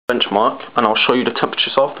benchmark, and I'll show you the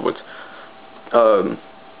temperatures afterwards.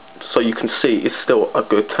 So you can see it's still a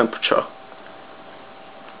good temperature.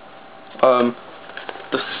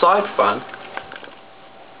 The side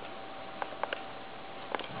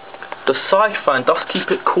fan does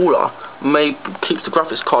keep it cooler, keeps the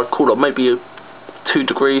graphics card cooler, maybe 2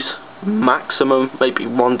 degrees maximum, maybe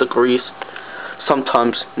 1 degree,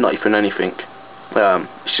 sometimes not even anything.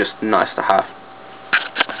 It's just nice to have.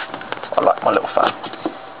 I like my little fan.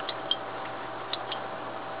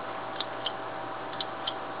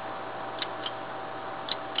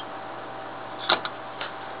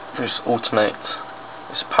 Just alternate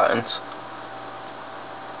its patterns.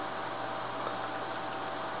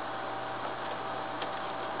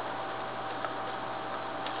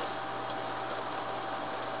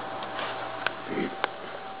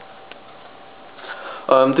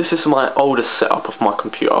 This is my oldest setup of my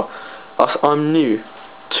computer. As I'm new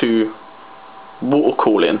to water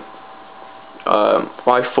cooling,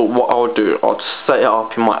 I thought what I would do, I'd set it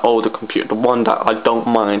up in my older computer, the one that I don't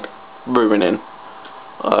mind ruining.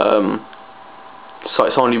 So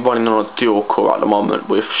it's only running on a dual core at the moment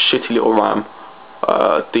with shitty little RAM,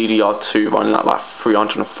 DDR2 running at like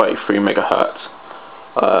 333 megahertz.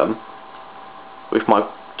 With my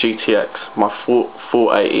GTX, my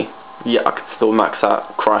 480, yeah, I can still max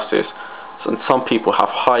out Crysis. And some people have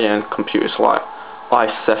high-end computers like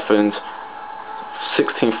i7s,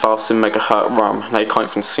 16,000 megahertz RAM, and they can't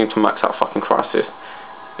even seem to max out fucking Crysis.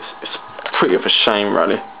 It's pretty of a shame,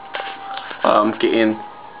 really.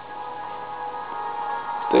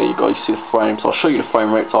 There you go, you see the frames. I'll show you the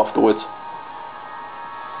frame rates afterwards.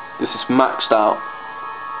 This is maxed out.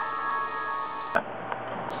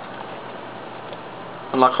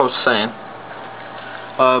 And like I was saying,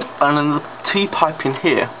 and then the T-pipe in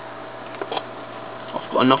here,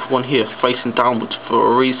 I've got another one here facing downwards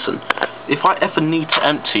for a reason. If I ever need to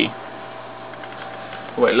empty,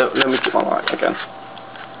 wait, let me get my light again.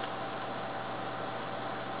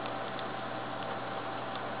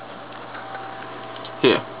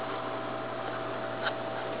 Here.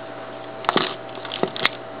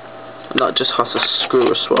 And that just has a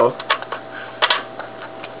screw as well.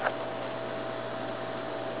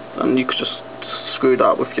 And you could just screw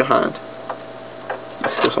that with your hand.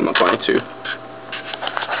 Of course I'm not going to.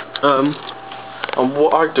 And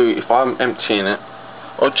what I do if I'm emptying it,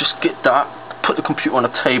 I'll just get that, put the computer on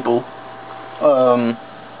a table,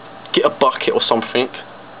 get a bucket or something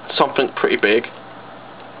pretty big.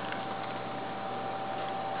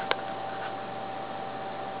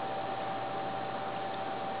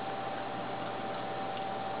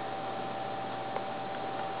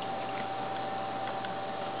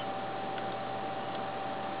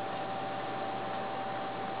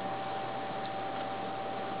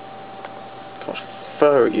 Gosh,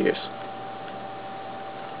 30 years.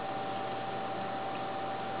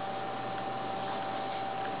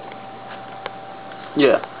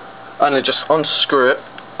 Yeah, and then just unscrew it,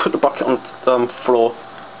 put the bucket on the floor,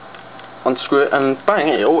 unscrew it, and bang,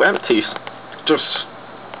 it all empties. Just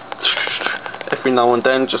every now and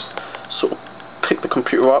then, just sort of pick the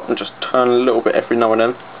computer up and just turn a little bit every now and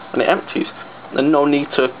then, and it empties. And no need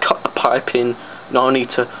to cut the pipe in, no need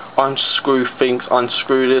to unscrew things,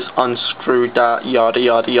 unscrew this, unscrew that, yada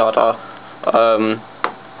yada yada,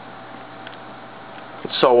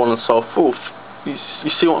 so on and so forth. You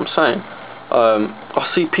see what I'm saying?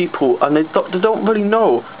 I see people and they don't really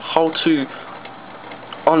know how to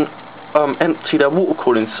empty their water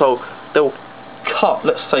cooling, so they'll cut,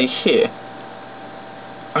 let's say here,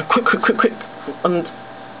 and quick, and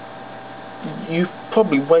you've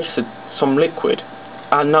probably wasted some liquid,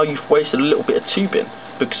 and now you've wasted a little bit of tubing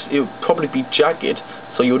because it would probably be jagged,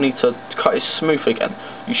 so you'll need to cut it smooth again.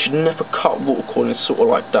 You should never cut water cooling sort of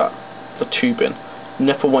like that, the tubing.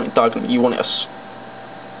 Never want it diagonally, you want it as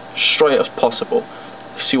straight as possible.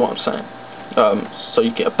 You see what I'm saying? So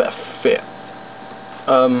you get a better fit.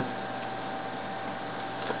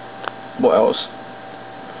 What else?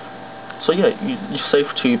 So yeah, you save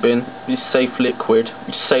tubing, you save liquid,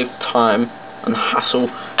 you save time and hassle.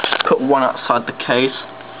 Just put one outside the case,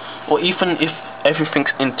 or even if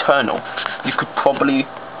everything's internal, you could probably,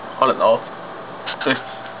 I don't know, if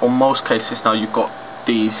on most cases now you've got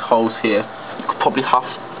these holes here, you could probably have,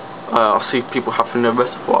 I see people having their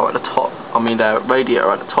reservoir at the top, I mean their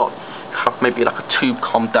radiator at the top, have maybe like a tube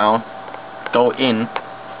come down, go in,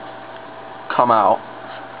 come out,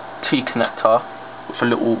 T-connector with a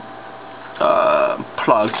little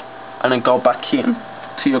plug, and then go back in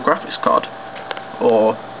to your graphics card,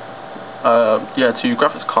 or yeah, to your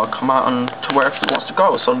graphics card, come out and to wherever it wants to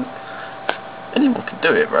go. So anyone can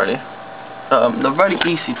do it really. They're very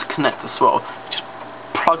easy to connect as well. Just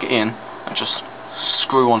plug it in and just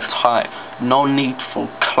screw on tight. No need for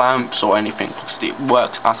clamps or anything, because it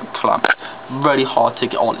works as a clamp. Really hard to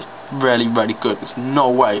get on. It's really, really good. There's no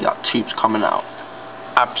way that tube's coming out.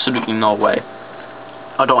 Absolutely no way.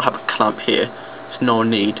 I don't have a clamp here. There's no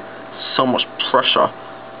need. So much pressure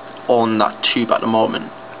on that tube at the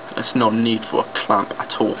moment. There's no need for a clamp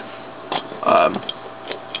at all.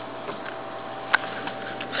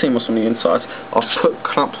 Same as on the inside. I've put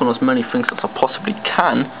clamps on as many things as I possibly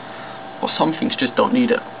can, but some things just don't need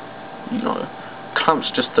it. You know,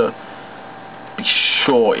 clamps just to be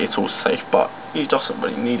sure it's all safe, but it doesn't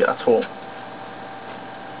really need it at all.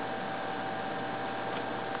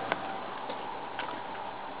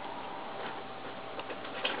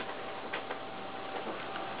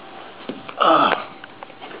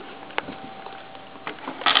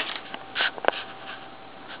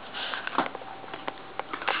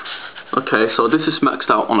 Okay, so this is maxed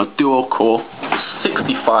out on a dual core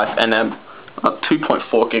 65 nm at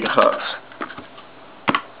 2.4 GHz.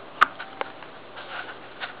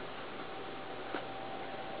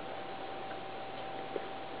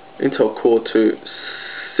 Intel Core 2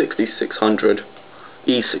 6600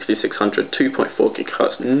 E6600 2.4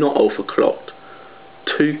 GHz, not overclocked.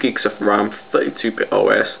 2 gigs of RAM, 32-bit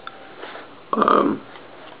OS.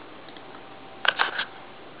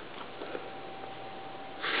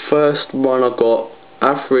 First one I got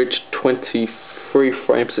average 23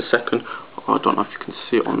 frames a second. I don't know if you can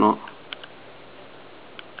see it or not.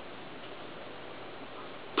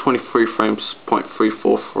 23 frames,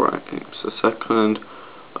 0.34 frames a second.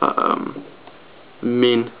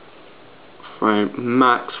 Min frame,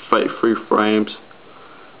 max 33 frames.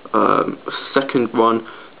 Second one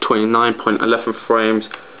 29.11 frames.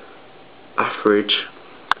 Average,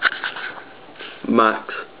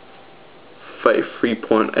 max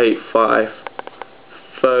 33.85.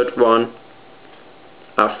 Third one,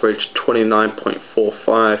 average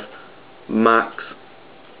 29.45, max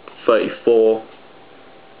 34.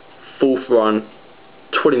 Fourth run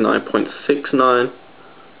 29.69,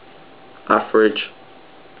 average,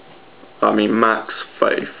 max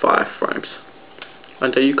 35 frames.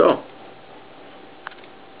 And there you go.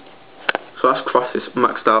 So that's Crysis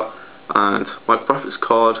maxed out, and my graphics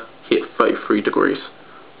card hit 33 degrees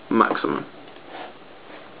maximum.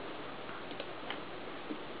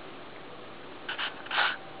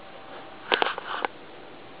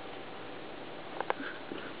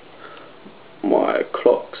 My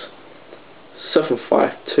clocks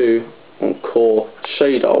 752 on core,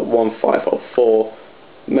 shader 1504,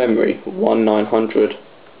 memory 1900,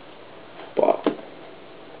 but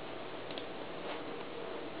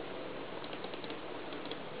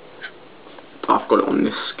I've got it on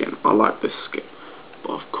this skin. I like this skin,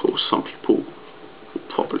 but of course some people will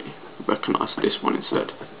probably recognise this one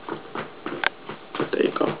instead. There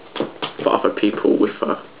you go. For other people with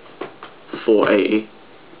a 480,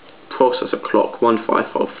 processor clock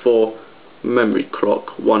 1504, memory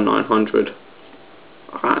clock 1900,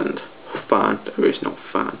 and fan, there is no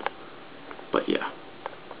fan, but yeah.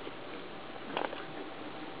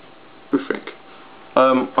 Everything.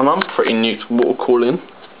 And I'm pretty new to water cooling.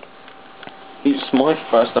 It's my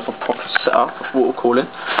first ever proper setup of water cooling,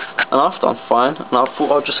 and I've done fine, and I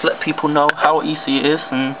thought I'd just let people know how easy it is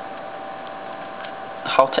and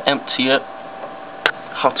how to empty it,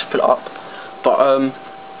 how to fill it up. But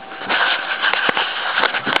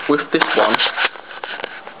with this one,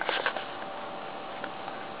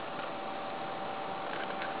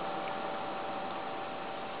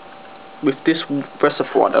 with this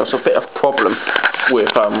reservoir, there was a bit of problem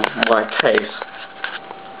with my case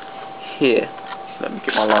here. Let me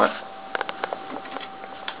get my light.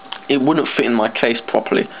 It wouldn't fit in my case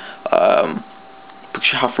properly, because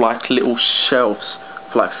you have like little shelves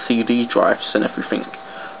for like CD drives and everything.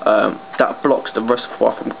 That blocks the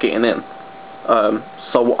reservoir from getting in.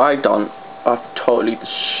 So what I done, I've totally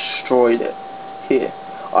destroyed it here.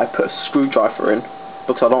 I put a screwdriver in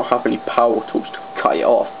because I don't have any power tools to cut it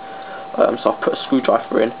off. So I put a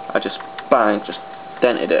screwdriver in. I just bang, just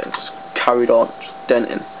dented it, and just carried on, just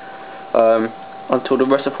denting, until the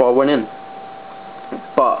reservoir went in.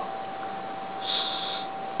 But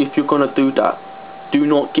if you're gonna do that, do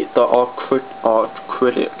not get the acrylic,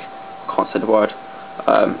 I can't say the word,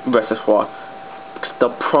 reservoir, because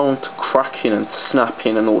they're prone to cracking and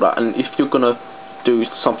snapping and all that. And if you're gonna do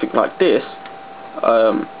something like this,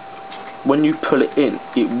 when you pull it in,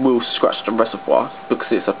 it will scratch the reservoir,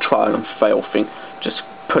 because it's a trial and fail thing. Just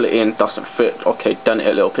pull it in, doesn't fit, okay, dent it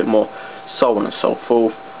a little bit more, so on and so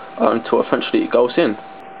forth, until eventually it goes in.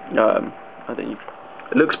 I think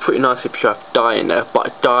it looks pretty nice if you have dye in there,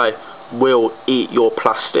 but dye will eat your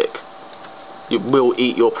plastic. it will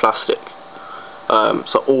eat your plastic.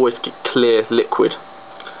 So always get clear liquid.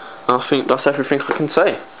 And I think that's everything I can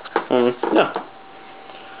say. Yeah.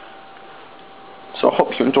 So I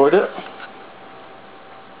hope you enjoyed it.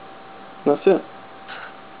 That's it.